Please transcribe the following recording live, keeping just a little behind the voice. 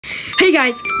Hey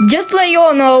guys, just to let you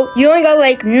all know, you only got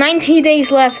like 19 days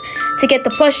left to get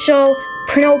the Plush Show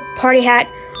Print Party Hat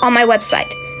on my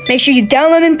website. Make sure you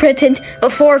download and print it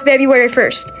before February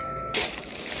 1st.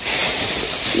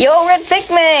 Yo, Red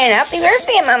Pikmin, happy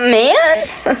birthday, my man.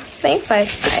 Thanks,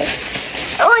 Hi-Fi.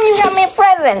 Oh, and you got me a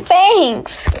present.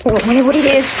 Thanks. Oh, I wonder what it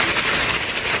is.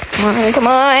 Come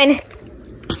on.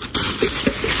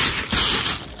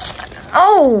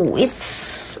 Oh,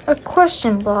 it's a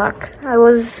question block. I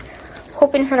was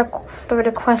hoping for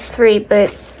the Quest 3, but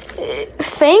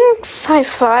thanks,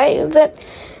 Hi-Fi.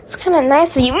 That's kind of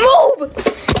nice of you. Move!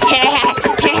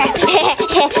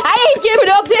 I ain't giving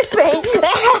up this thing.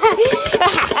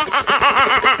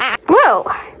 Well,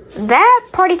 that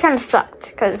party kind of sucked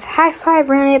because Hi-Fi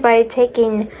ruined it by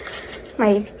taking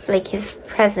his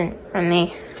present from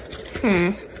me.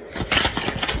 Get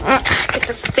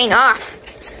this thing off.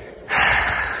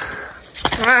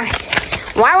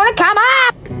 Why won't it come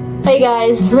up? Hey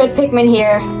guys, Red Pikmin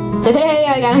here. Today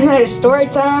I got another story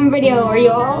time video for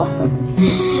y'all.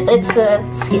 Let's get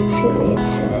to it.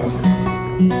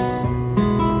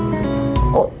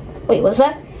 Oh, wait, what's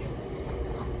that?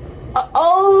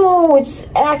 Oh, it's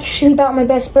actually about my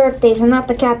best birthdays and not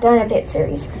the Captain Update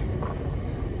series.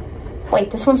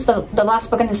 Wait, this one's the last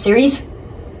book in the series?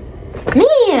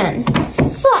 Man,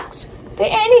 this sucks. They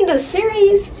ended the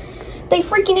series. They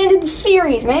freaking ended the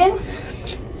series, man.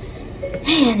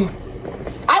 Man,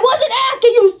 I wasn't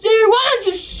asking you, sir. Why don't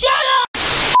you shut up?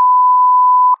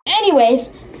 Anyways,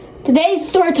 today's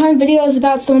storytime video is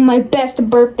about some of my best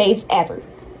birthdays ever.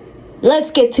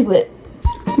 Let's get to it.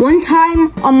 One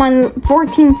time on my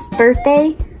 14th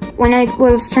birthday, when I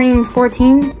was turning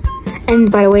 14,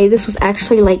 and by the way, this was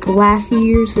actually like last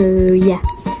year, so yeah.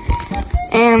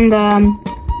 And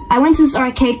I went to this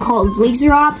arcade called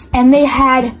Laser Ops, and they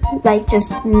had like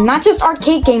not just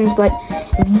arcade games, but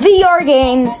VR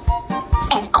games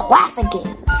and classic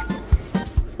games.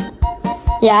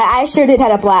 Yeah, I sure did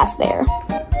have a blast there.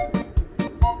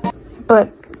 But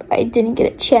I didn't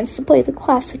get a chance to play the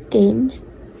classic games.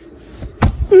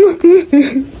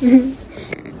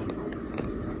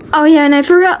 Oh yeah, and I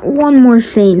forgot one more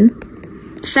thing.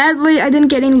 Sadly, I didn't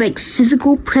get any like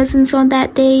physical presents on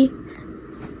that day.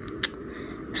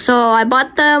 So I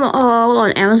bought them all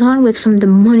on Amazon with some of the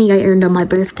money I earned on my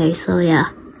birthday, so yeah.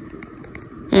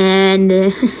 And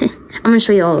I'm gonna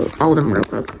show you all of them real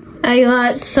quick. I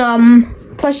got some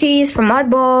plushies from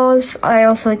Oddballs. I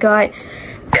also got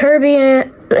Kirby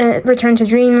Return to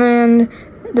Dreamland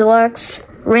Deluxe,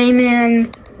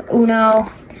 Rayman, Uno,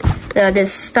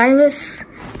 this stylus,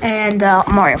 and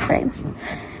Mario frame.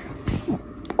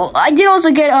 Well, I did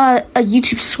also get a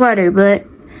YouTube sweater, but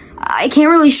I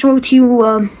can't really show it to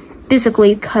you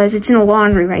physically because it's in the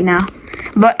laundry right now.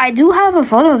 But I do have a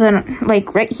photo of it,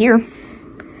 like, right here.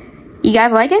 You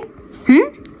guys like it?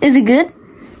 Is it good?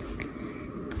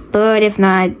 But if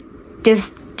not,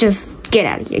 just get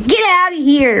out of here. Get out of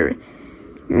here!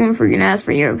 I'm freaking ask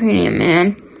for your opinion,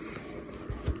 man.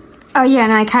 Oh yeah,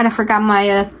 and I kind of forgot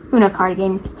my Uno card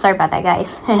game. Sorry about that,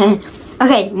 guys.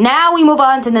 Okay, now we move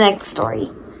on to the next story.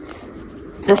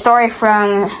 The story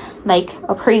from, like,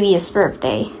 a previous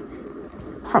birthday.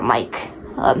 From, like,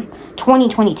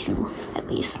 2022, at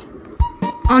least.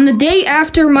 On the day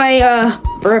after my,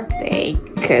 birthday,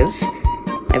 because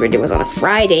my birthday was on a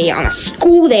Friday, on a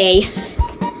school day,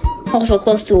 also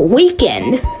close to a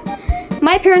weekend,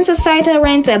 my parents decided to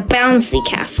rent a bouncy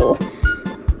castle.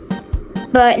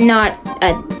 But not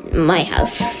at my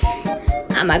house,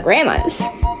 at my grandma's.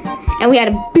 And we had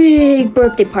a big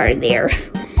birthday party there.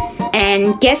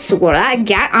 And guess what I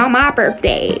got on my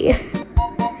birthday?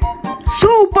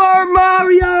 Super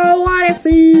Mario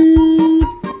Odyssey!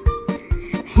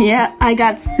 Yeah, I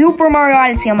got Super Mario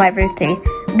Odyssey on my birthday.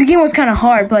 The game was kind of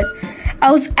hard, but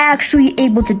I was actually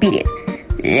able to beat it.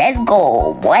 Let's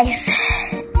go, boys.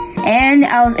 And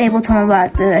I was able to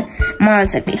unlock the Mario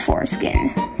 64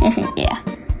 skin. Yeah.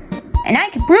 And I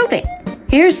can prove it.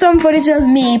 Here's some footage of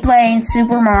me playing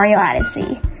Super Mario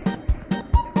Odyssey.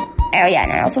 Oh yeah,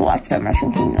 and I also watched the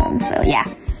Mushroom Kingdom, so yeah.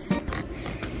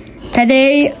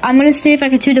 Today, I'm gonna see if I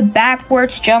can do the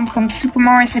backwards jump from Super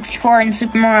Mario 64 and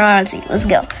Super Mario Odyssey. Let's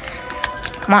go.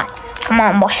 Come on. Come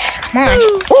on, boy. Come on.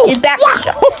 Do the backwards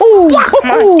jump. Come on.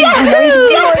 I know you can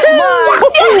do it.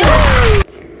 Come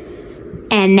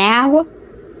on. And now,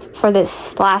 for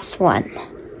this last one.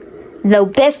 The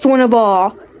best one of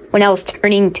all, when I was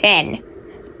turning 10.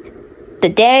 The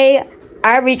day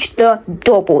I reached the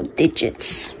double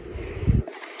digits.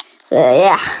 So,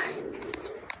 yeah.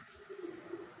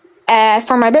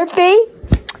 For my birthday,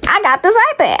 I got this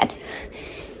iPad.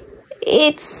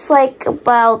 It's like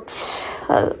about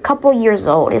a couple years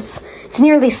old. It's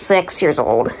nearly 6 years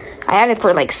old. I had it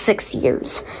for like 6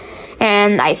 years.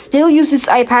 And I still use this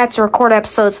iPad to record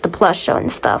episodes of the Plush show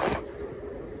and stuff.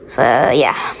 So,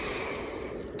 yeah.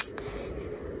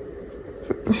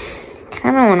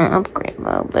 Kinda wanna upgrade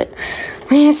though, but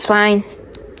it's fine.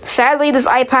 Sadly, this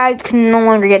iPad can no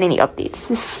longer get any updates.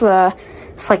 This,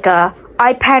 it's like a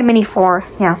iPad Mini 4,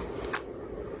 yeah.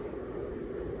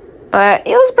 But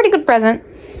it was a pretty good present.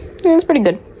 It was pretty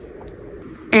good.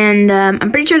 And,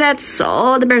 I'm pretty sure that's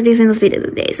all the birthdays in this video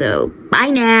today, so bye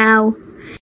now.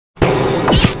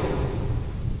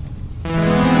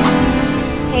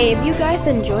 Hey, if you guys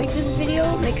enjoyed this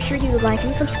video, make sure you like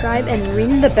and subscribe and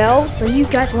ring the bell so you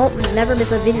guys won't never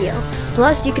miss a video.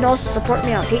 Plus, you can also support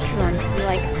me on Patreon if you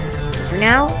like. For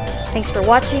now, thanks for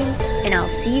watching, and I'll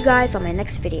see you guys on my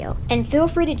next video. And feel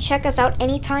free to check us out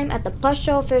anytime at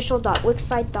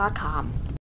theplushshowofficial.wixsite.com.